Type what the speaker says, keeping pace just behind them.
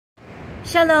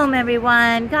Shalom,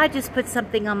 everyone. God just put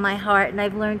something on my heart, and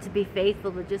I've learned to be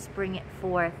faithful to just bring it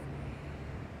forth.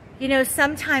 You know,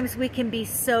 sometimes we can be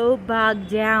so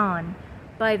bogged down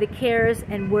by the cares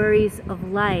and worries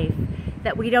of life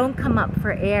that we don't come up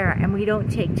for air and we don't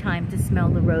take time to smell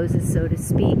the roses, so to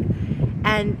speak.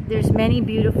 And there's many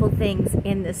beautiful things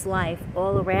in this life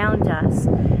all around us,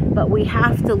 but we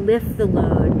have to lift the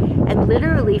load. And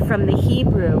literally from the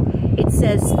Hebrew, it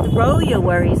says, throw your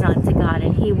worries onto God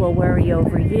and He will worry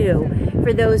over you.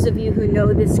 For those of you who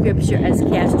know the scripture as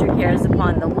cast your cares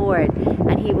upon the Lord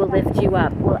and He will lift you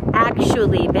up. Well,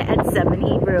 actually, Be'etzem in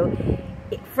Hebrew,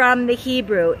 from the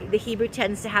Hebrew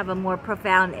tends to have a more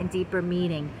profound and deeper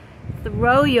meaning.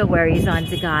 Throw your worries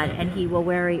onto God and He will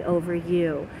worry over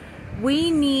you.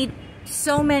 We need,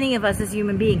 so many of us as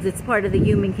human beings, it's part of the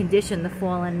human condition, the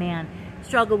fallen man,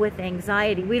 struggle with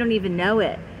anxiety. We don't even know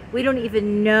it. We don't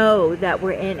even know that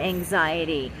we're in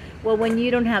anxiety. Well, when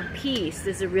you don't have peace,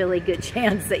 there's a really good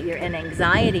chance that you're in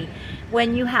anxiety.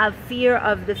 When you have fear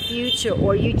of the future,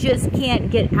 or you just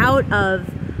can't get out of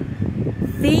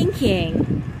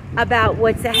thinking about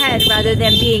what's ahead rather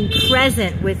than being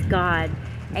present with God.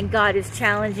 And God is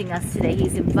challenging us today.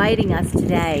 He's inviting us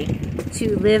today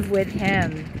to live with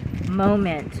Him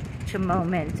moment to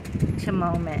moment to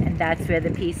moment. And that's where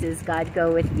the peace is. God,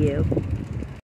 go with you.